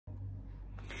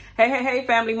Hey,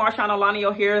 family, Marshawn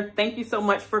Olanio here. Thank you so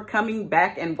much for coming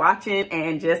back and watching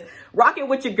and just rocking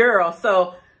with your girl.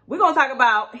 So we're going to talk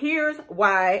about here's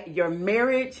why your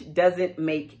marriage doesn't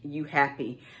make you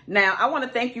happy. Now, I want to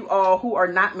thank you all who are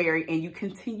not married and you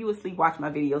continuously watch my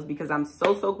videos because I'm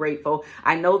so grateful.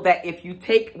 I know that if you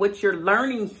take what you're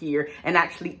learning here and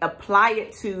actually apply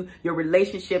it to your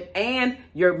relationship and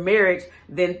your marriage,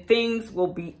 then things will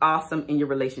be awesome in your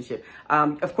relationship.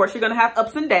 Of course, you're going to have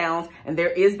ups and downs, and there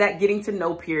is that getting to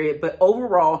know period. But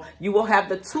overall, you will have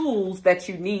the tools that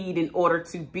you need in order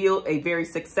to build a very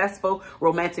successful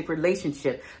romantic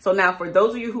relationship. So now, for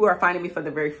those of you who are finding me for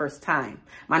the very first time,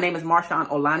 my name is Marshawn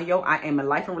Olanio. I am a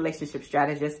life and relationship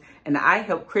strategist, and I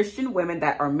help Christian women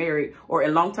that are married or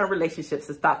in long-term relationships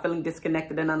to stop feeling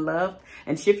disconnected and unloved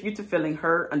and shift you to feeling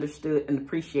heard, understood, and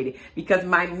appreciated. Because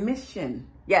my mission,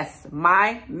 yes,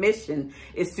 my mission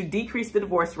is to decrease the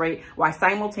divorce rate while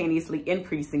simultaneously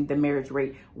increasing the marriage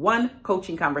rate, one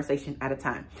coaching conversation at a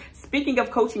time. Speaking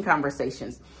of coaching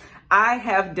conversations, I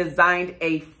have designed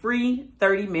a free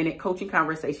 30-minute coaching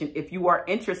conversation if you are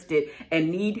interested and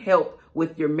need help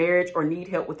with your marriage or need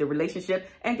help with the relationship.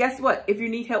 And guess what? If you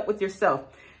need help with yourself,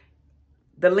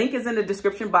 the link is in the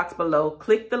description box below.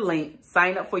 Click the link,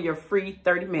 sign up for your free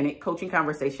 30-minute coaching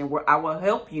conversation where I will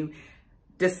help you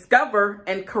discover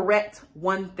and correct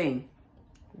one thing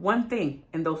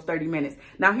in those 30 minutes.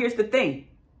 Now, here's the thing.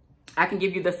 I can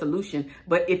give you the solution,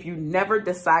 but if you never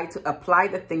decide to apply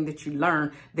the thing that you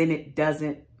learn, then it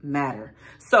doesn't matter.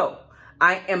 So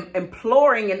I am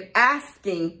imploring and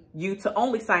asking you to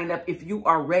only sign up if you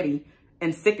are ready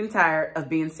and sick and tired of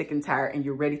being sick and tired and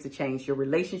you're ready to change your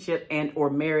relationship and or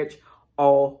marriage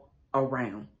all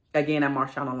around. Again, I'm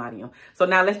Marshawn Olanio. So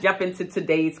now let's jump into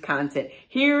today's content.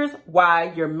 Here's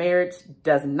why your marriage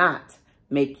does not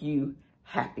make you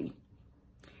happy.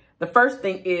 The first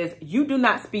thing is you do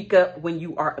not speak up when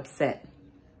you are upset.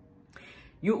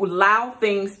 You allow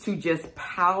things to just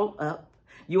pile up.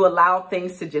 You allow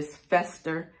things to just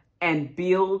fester and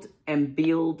build and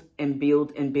build and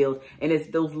build and build. And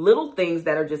it's those little things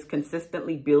that are just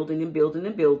consistently building and building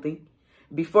and building.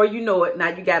 Before you know it, now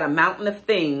you got a mountain of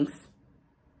things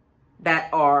that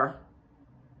are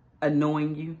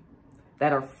annoying you,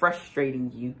 that are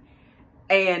frustrating you.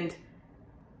 And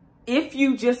if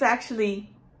you just actually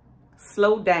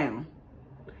slow down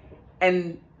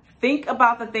and think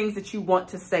about the things that you want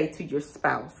to say to your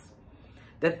spouse,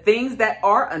 the things that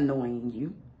are annoying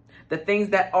you, the things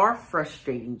that are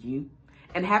frustrating you,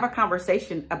 and have a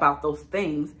conversation about those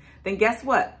things, then guess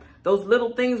what? Those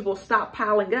little things will stop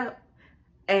piling up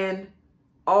and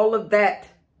all of that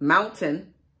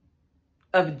mountain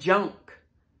of junk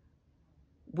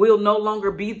will no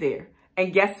longer be there.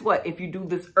 And guess what? If you do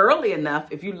this early enough,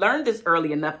 if you learn this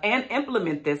early enough and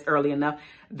implement this early enough,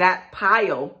 that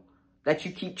pile that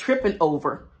you keep tripping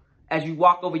over as you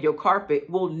walk over your carpet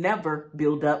will never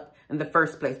build up in the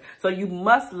first place. So you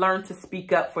must learn to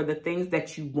speak up for the things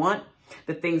that you want,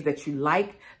 the things that you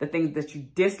like, the things that you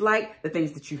dislike, the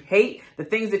things that you hate, the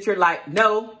things that you're like,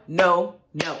 no, no,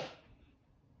 no.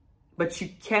 But you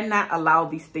cannot allow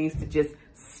these things to just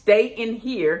stay in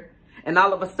here and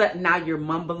all of a sudden now you're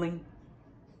mumbling.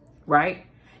 Right?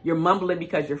 You're mumbling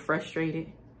because you're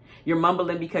frustrated. You're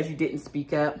mumbling because you didn't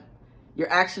speak up. You're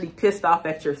actually pissed off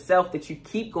at yourself that you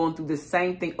keep going through the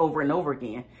same thing over and over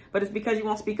again. But it's because you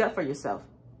won't speak up for yourself.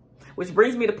 Which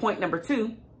brings me to point number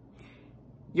 2.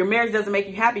 Your marriage doesn't make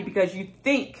you happy because you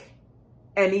think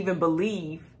and even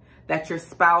believe that your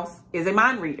spouse is a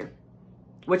mind reader.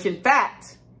 Which in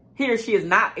fact, he or she is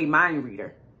not a mind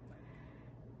reader.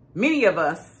 Many of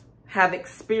us have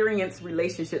experienced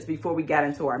relationships before we got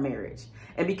into our marriage.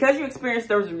 And because you experienced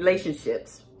those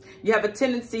relationships, you have a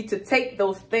tendency to take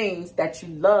those things that you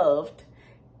loved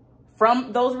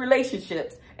from those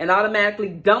relationships and automatically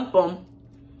dump them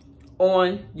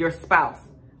on your spouse.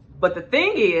 But the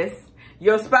thing is,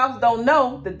 your spouse don't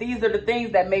know that these are the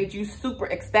things that made you super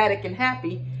ecstatic and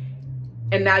happy.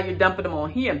 And now you're dumping them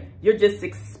on him. You're just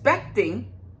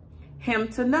expecting him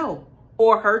to know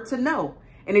or her to know.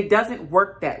 And it doesn't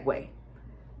work that way.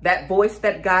 That voice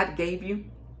that God gave you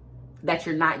that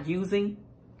you're not using,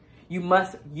 you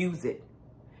must use it.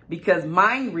 Because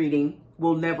mind reading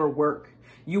will never work.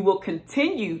 You will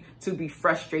continue to be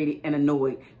frustrated and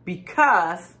annoyed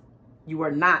because you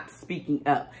are not speaking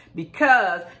up.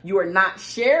 Because you are not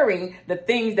sharing the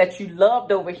things that you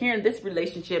loved over here in this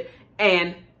relationship.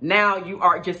 And now you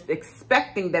are just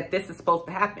expecting that this is supposed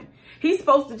to happen. He's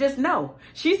supposed to just know.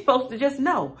 She's supposed to just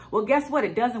know. Well, guess what?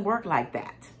 It doesn't work like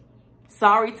that.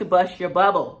 Sorry to bust your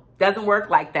bubble. Doesn't work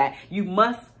like that. You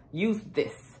must use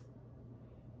this.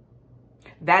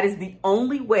 That is the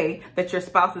only way that your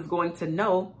spouse is going to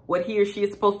know what he or she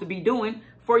is supposed to be doing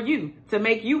for you to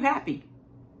make you happy.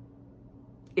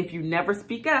 If you never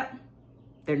speak up,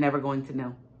 they're never going to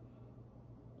know.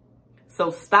 So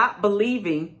stop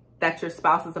believing that your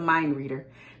spouse is a mind reader.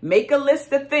 Make a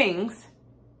list of things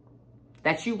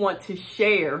that you want to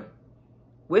share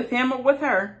with him or with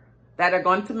her that are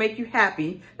going to make you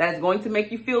happy, that is going to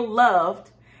make you feel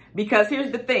loved. Because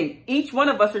here's the thing, each one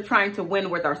of us are trying to win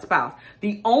with our spouse.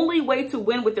 The only way to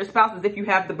win with your spouse is if you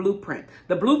have the blueprint.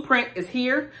 The blueprint is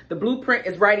here. The blueprint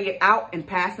is writing it out and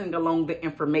passing along the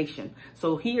information.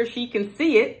 So he or she can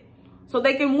see it so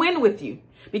they can win with you.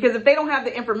 Because if they don't have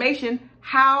the information,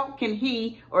 how can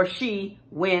he or she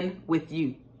win with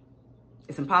you?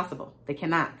 It's impossible. They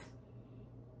cannot.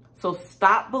 So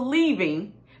stop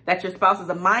believing that your spouse is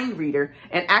a mind reader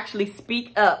and actually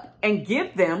speak up and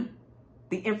give them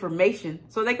the information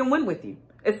so they can win with you.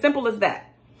 As simple as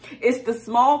that. It's the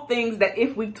small things that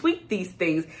if we tweak these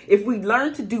things, if we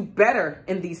learn to do better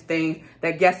in these things,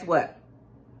 that guess what?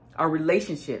 Our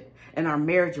relationship and our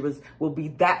marriages will be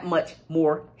that much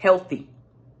more healthy.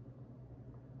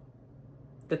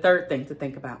 The third thing to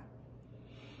think about,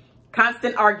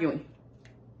 constant arguing.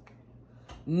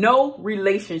 No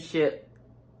relationship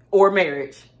or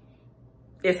marriage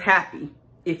is happy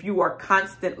if you are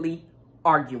constantly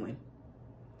arguing.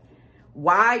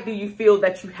 Why do you feel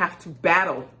that you have to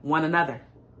battle one another?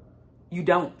 You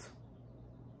don't.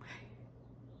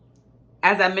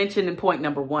 As I mentioned in point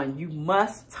number 1, you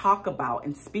must talk about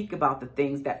and speak about the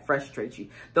things that frustrate you.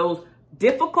 Those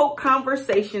difficult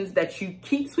conversations that you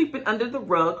keep sweeping under the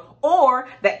rug or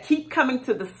that keep coming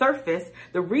to the surface.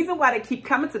 The reason why they keep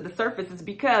coming to the surface is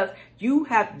because you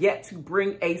have yet to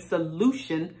bring a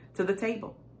solution to the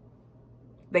table.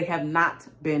 They have not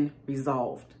been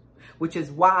resolved, which is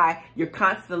why you're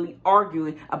constantly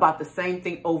arguing about the same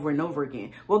thing over and over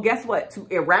again. Well, guess what? To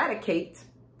eradicate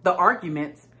the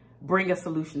arguments, bring a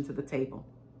solution to the table.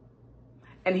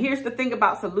 And here's the thing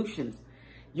about solutions.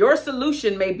 Your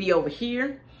solution may be over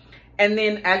here, and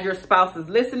then as your spouse is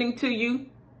listening to you,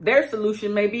 their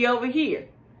solution may be over here.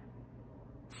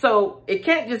 So it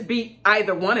can't just be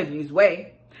either one of you's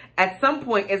way. At some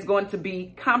point, it's going to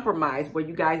be compromise where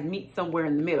you guys meet somewhere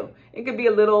in the middle. It could be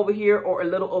a little over here or a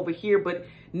little over here, but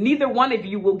neither one of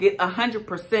you will get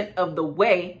 100% of the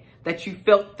way that you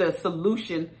felt the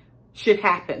solution should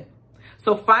happen.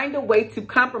 So find a way to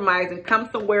compromise and come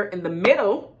somewhere in the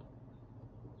middle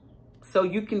so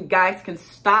you guys can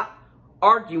stop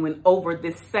arguing over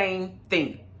this same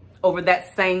thing, over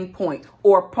that same point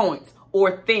or points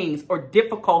or things or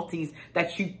difficulties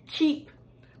that you keep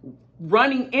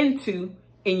running into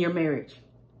in your marriage.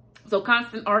 So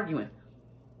constant arguing,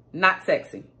 not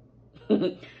sexy.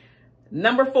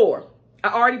 Number 4, I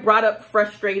already brought up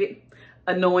frustrated,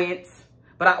 annoyance,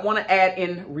 but I want to add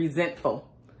in resentful.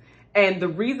 And the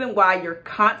reason why you're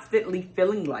constantly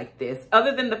feeling like this,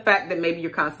 other than the fact that maybe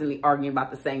you're constantly arguing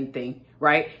about the same thing,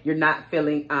 right? You're not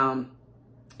feeling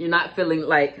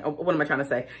like, what am I trying to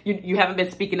say? You haven't been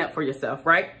speaking up for yourself,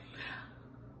 right?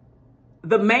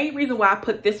 The main reason why I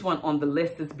put this one on the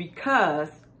list is because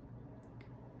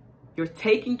you're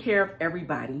taking care of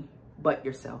everybody but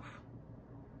yourself.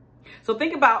 So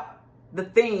think about the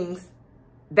things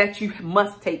that you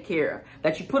must take care of,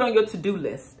 that you put on your to-do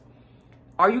list.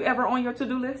 Are you ever on your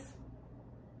to-do list?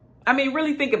 I mean,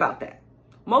 really think about that.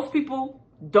 Most people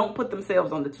don't put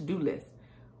themselves on the to-do list.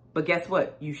 But guess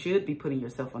what? You should be putting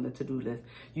yourself on the to-do list.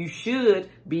 You should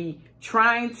be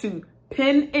trying to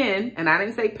pin in, and I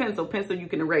didn't say pencil, pencil you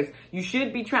can erase. You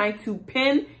should be trying to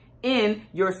pin in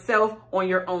yourself on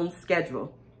your own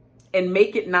schedule and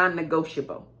make it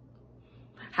non-negotiable.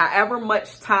 However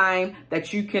much time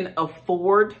that you can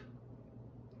afford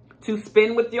to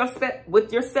spend with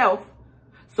yourself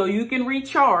so you can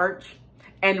recharge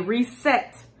and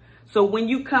reset. So when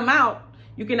you come out,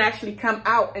 you can actually come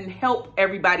out and help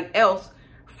everybody else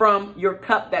from your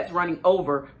cup that's running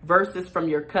over versus from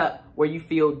your cup where you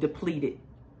feel depleted.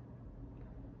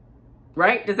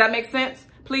 Right? Does that make sense?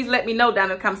 Please let me know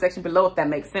down in the comment section below if that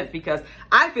makes sense, because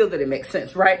I feel that it makes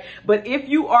sense, right? But if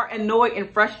you are annoyed and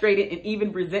frustrated and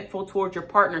even resentful towards your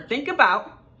partner, think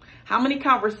about how many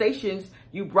conversations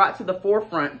you brought to the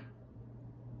forefront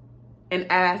and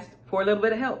asked for a little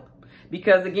bit of help.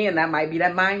 Because again, that might be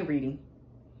that mind reading.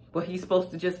 Well, he's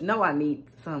supposed to just know I need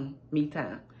some me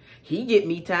time. He get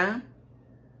me time.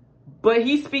 But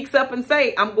he speaks up and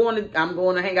say, I'm going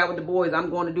to hang out with the boys. I'm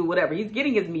going to do whatever. He's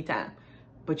getting his me time.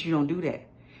 But you don't do that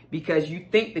because you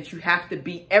think that you have to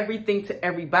be everything to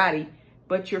everybody,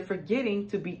 but you're forgetting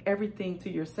to be everything to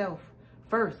yourself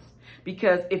first.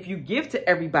 Because if you give to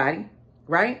everybody,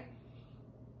 right?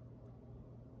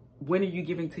 when are you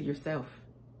giving to yourself?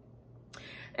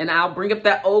 And I'll bring up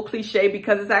that old cliche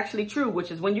because it's actually true,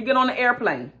 which is when you get on the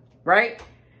airplane, right?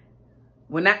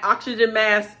 When that oxygen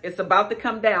mask is about to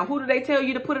come down, who do they tell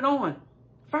you to put it on?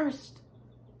 First,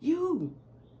 you.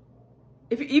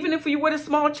 Even if you were a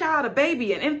small child, a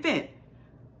baby, an infant,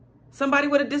 somebody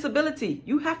with a disability,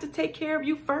 you have to take care of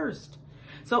you first.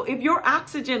 So if your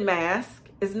oxygen mask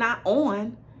is not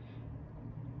on,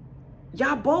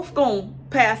 y'all both gonna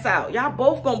pass out. Y'all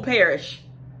both gonna perish.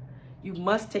 You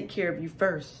must take care of you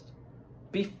first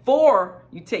before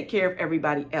you take care of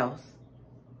everybody else.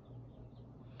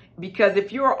 Because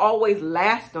if you're always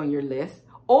last on your list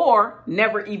or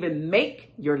never even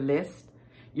make your list,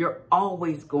 you're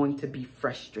always going to be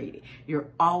frustrated. You're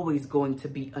always going to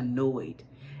be annoyed.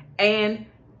 And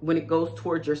when it goes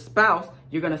towards your spouse,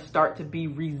 you're going to start to be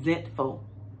resentful.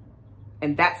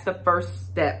 And that's the first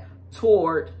step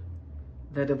toward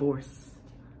the divorce.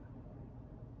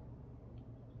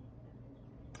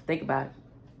 Think about it.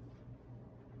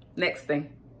 Next thing,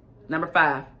 number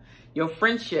 5, your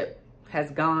friendship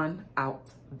has gone out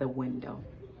the window.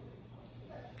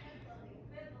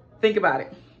 Think about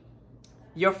it.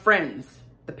 Your friends,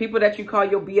 the people that you call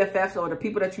your BFFs or the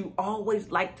people that you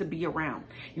always like to be around.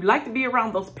 You like to be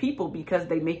around those people because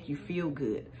they make you feel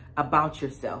good about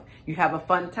yourself. You have a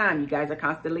fun time. You guys are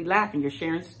constantly laughing. You're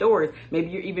sharing stories. Maybe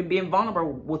you're even being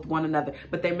vulnerable with one another,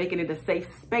 but they're making it a safe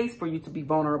space for you to be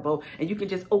vulnerable and you can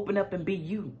just open up and be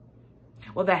you.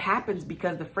 Well, that happens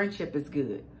because the friendship is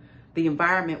good. The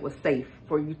environment was safe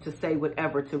for you to say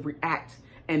whatever, to react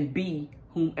and be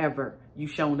whomever you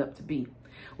shown up to be.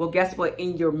 Well, guess what?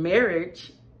 In your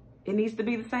marriage, it needs to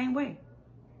be the same way.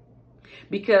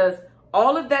 Because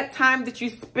all of that time that you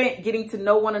spent getting to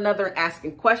know one another and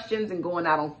asking questions and going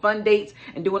out on fun dates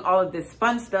and doing all of this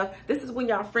fun stuff, this is when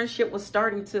y'all friendship was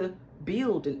starting to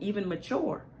build and even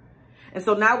mature. And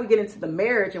so now we get into the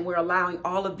marriage and we're allowing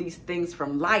all of these things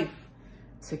from life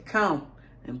to come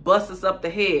and bust us up the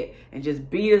head and just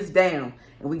beat us down.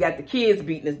 And we got the kids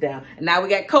beating us down. And now we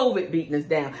got COVID beating us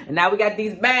down. And now we got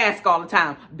these masks all the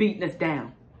time beating us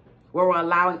down. Where we're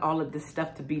allowing all of this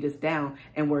stuff to beat us down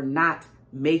and we're not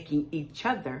making each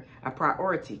other a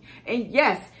priority. And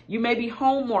yes, you may be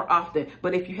home more often,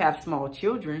 but if you have small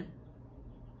children,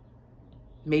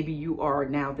 maybe you are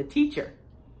now the teacher.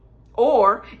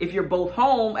 Or if you're both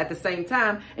home at the same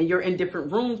time and you're in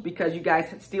different rooms because you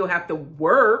guys still have to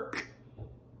work,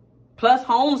 plus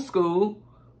homeschool,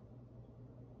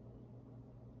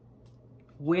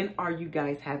 when are you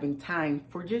guys having time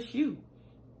for just you?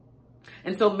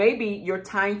 And so maybe your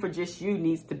time for just you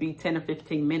needs to be 10 or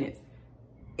 15 minutes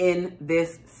in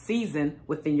this season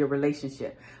within your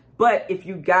relationship. But if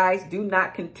you guys do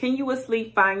not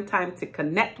continuously find time to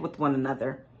connect with one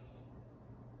another,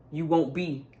 you won't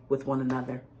be with one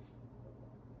another.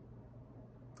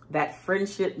 That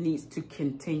friendship needs to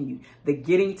continue. The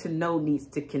getting to know needs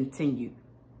to continue.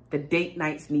 The date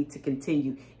nights need to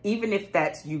continue. Even if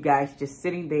that's you guys just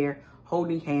sitting there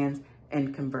holding hands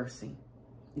and conversing.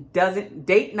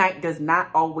 Date night does not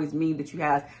always mean that you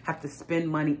guys have to spend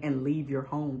money and leave your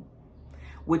home.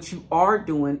 What you are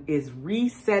doing is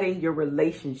resetting your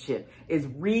relationship, is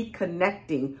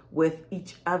reconnecting with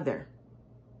each other,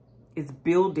 is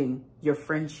building your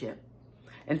friendship.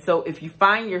 And so if you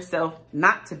find yourself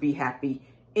not to be happy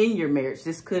in your marriage,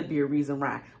 this could be a reason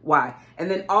why. And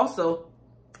then also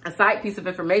a side piece of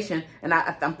information, and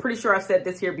I'm pretty sure I've said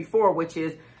this here before, which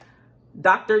is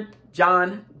Dr.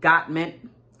 John Gottman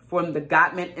from the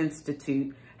Gottman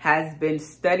Institute has been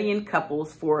studying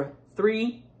couples for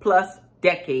 3+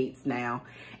 decades now.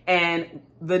 And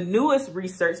the newest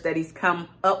research that he's come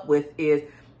up with is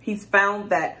he's found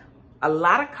that a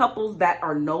lot of couples that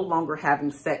are no longer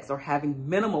having sex or having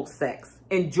minimal sex,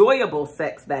 enjoyable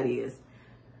sex that is,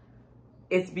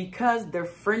 it's because their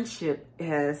friendship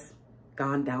has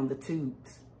gone down the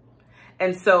tubes.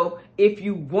 And so if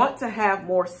you want to have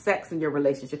more sex in your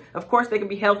relationship, of course, there can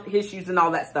be health issues and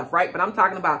all that stuff, right? But I'm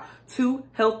talking about two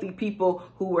healthy people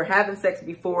who were having sex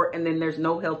before and then there's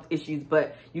no health issues,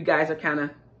 but you guys are kind of,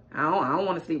 I don't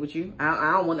want to sleep with you.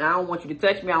 I don't want you to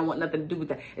touch me. I don't want nothing to do with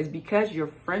that. It's because your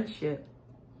friendship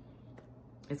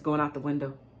is going out the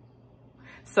window.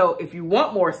 So if you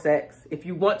want more sex, if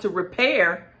you want to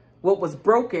repair what was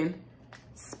broken,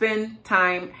 spend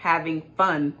time having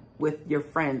fun with your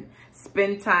friend.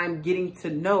 Spend time getting to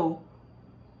know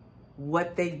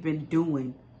what they've been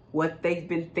doing, what they've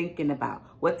been thinking about,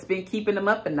 what's been keeping them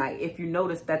up at night. If you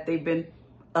notice that they've been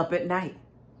up at night,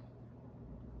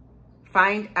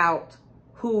 find out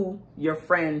who your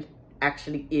friend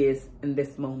actually is in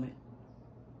this moment.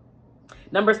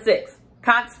 Number 6,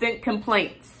 constant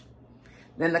complaints.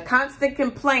 Then the constant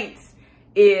complaints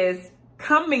is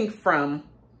coming from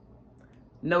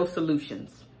no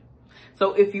solutions.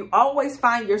 So if you always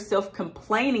find yourself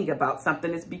complaining about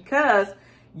something, it's because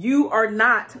you are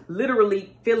not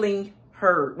literally feeling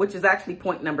heard, which is actually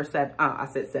point number 7. I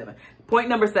said 7. Point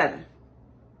number 7.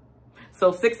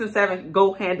 So 6 and 7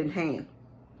 go hand in hand.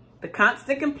 The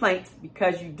constant complaints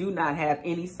because you do not have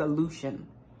any solution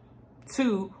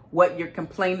to what you're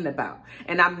complaining about.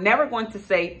 And I'm never going to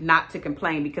say not to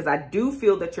complain, because I do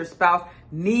feel that your spouse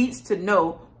needs to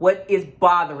know what is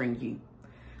bothering you.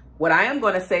 What I am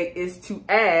going to say is to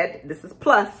add, this is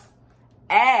plus,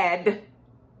 add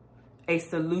a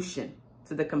solution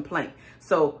to the complaint.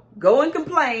 So go and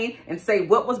complain and say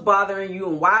what was bothering you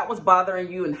and why it was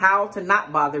bothering you and how to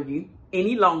not bother you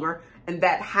any longer. And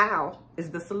that how is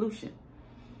the solution.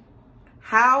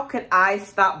 How can I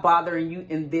stop bothering you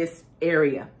in this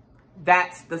area?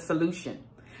 That's the solution.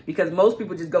 Because most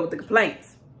people just go with the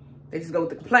complaints. They just go with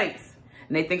the complaints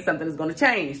and they think something is going to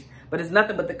change, but it's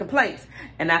nothing but the complaints.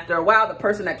 And after a while, the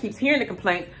person that keeps hearing the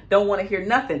complaints don't want to hear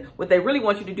nothing. What they really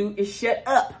want you to do is shut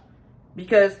up,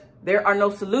 because there are no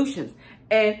solutions.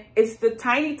 And it's the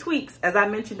tiny tweaks, as I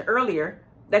mentioned earlier,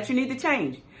 that you need to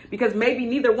change. Because maybe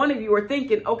neither one of you are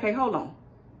thinking, okay, hold on.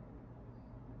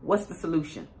 What's the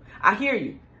solution? I hear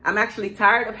you. I'm actually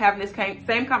tired of having this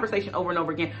same conversation over and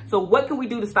over again. So what can we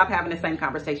do to stop having the same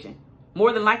conversation?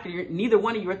 More than likely, neither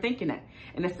one of you are thinking that.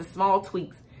 And it's the small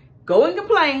tweaks. Go and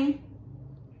complain.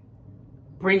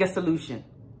 Bring a solution.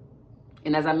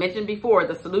 And as I mentioned before,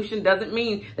 the solution doesn't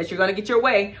mean that you're going to get your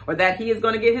way or that he is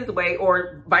going to get his way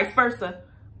or vice versa.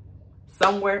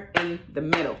 Somewhere in the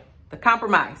middle. The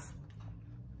compromise.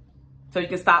 So you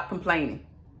can stop complaining.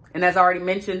 And as I already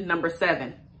mentioned, number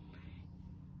 7.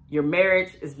 Your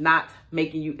marriage is not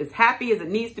making you as happy as it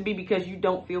needs to be because you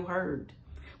don't feel heard,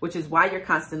 which is why you're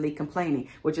constantly complaining,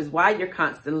 which is why you're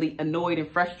constantly annoyed and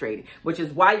frustrated, which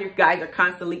is why you guys are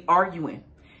constantly arguing.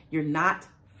 You're not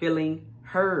feeling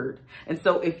heard. And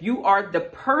so if you are the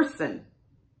person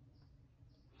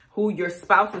who your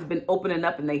spouse has been opening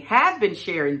up and they have been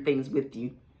sharing things with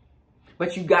you,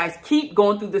 but you guys keep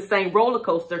going through the same roller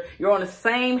coaster, you're on the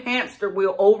same hamster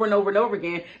wheel over and over and over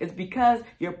again, it's because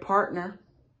your partner,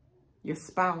 your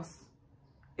spouse,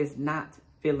 is not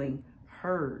feeling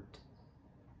heard.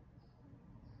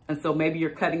 And so maybe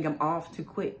you're cutting them off too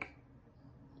quick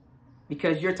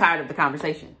because you're tired of the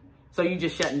conversation. So you're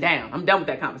just shutting down. I'm done with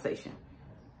that conversation.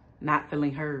 Not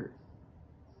feeling heard.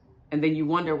 And then you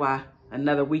wonder why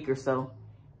another week or so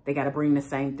they got to bring the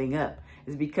same thing up.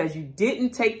 It's because you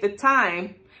didn't take the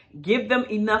time, give them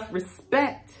enough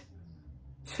respect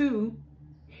to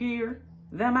hear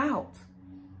them out.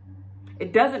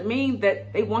 It doesn't mean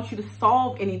that they want you to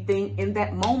solve anything in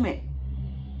that moment.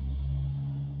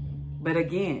 But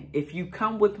again, if you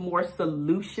come with more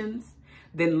solutions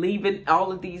than leaving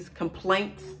all of these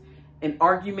complaints and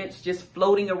arguments just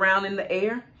floating around in the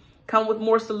air, come with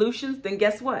more solutions, then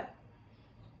guess what?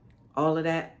 All of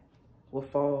that will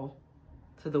fall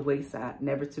to the wayside,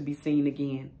 never to be seen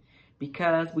again.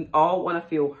 Because we all want to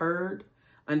feel heard,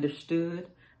 understood,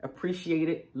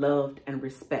 appreciated, loved, and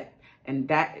respect. And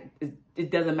that is,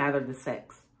 it doesn't matter the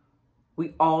sex.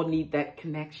 We all need that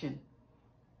connection.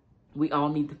 We all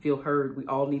need to feel heard. We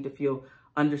all need to feel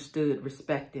understood,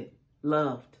 respected,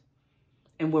 loved.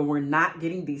 And when we're not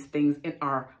getting these things in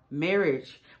our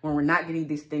marriage, when we're not getting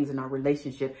these things in our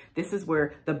relationship, this is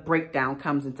where the breakdown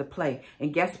comes into play.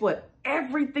 And guess what?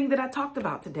 Everything that I talked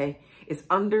about today is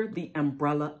under the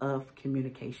umbrella of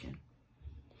communication.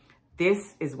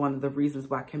 This is one of the reasons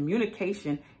why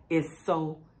communication is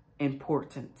so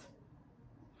important.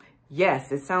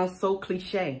 Yes, it sounds so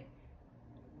cliche,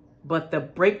 but the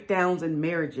breakdowns in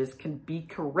marriages can be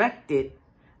corrected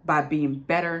by being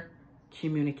better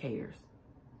communicators.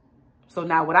 So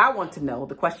now what I want to know,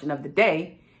 the question of the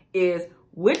day, is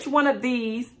which one of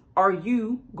these are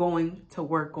you going to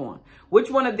work on? Which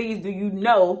one of these do you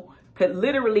know could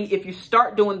literally, if you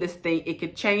start doing this thing, it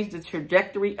could change the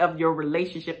trajectory of your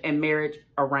relationship and marriage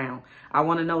around? I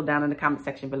want to know down in the comment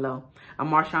section below. I'm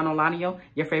Marshawn Olanio,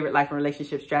 your favorite life and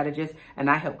relationship strategist, and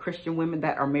I help Christian women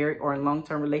that are married or in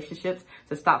long-term relationships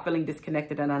to stop feeling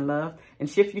disconnected and unloved and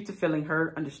shift you to feeling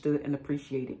heard, understood, and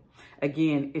appreciated.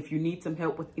 Again, if you need some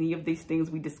help with any of these things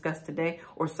we discussed today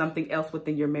or something else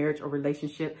within your marriage or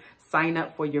relationship, sign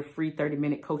up for your free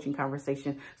 30-minute coaching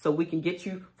conversation so we can get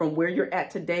you from where you're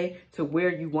at today to where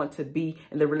you want to be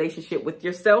in the relationship with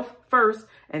yourself first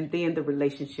and then the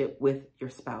relationship with your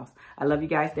spouse. I love you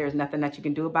guys. There's nothing that you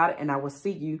can do about it, and I will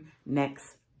see you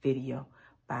next video.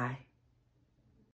 Bye.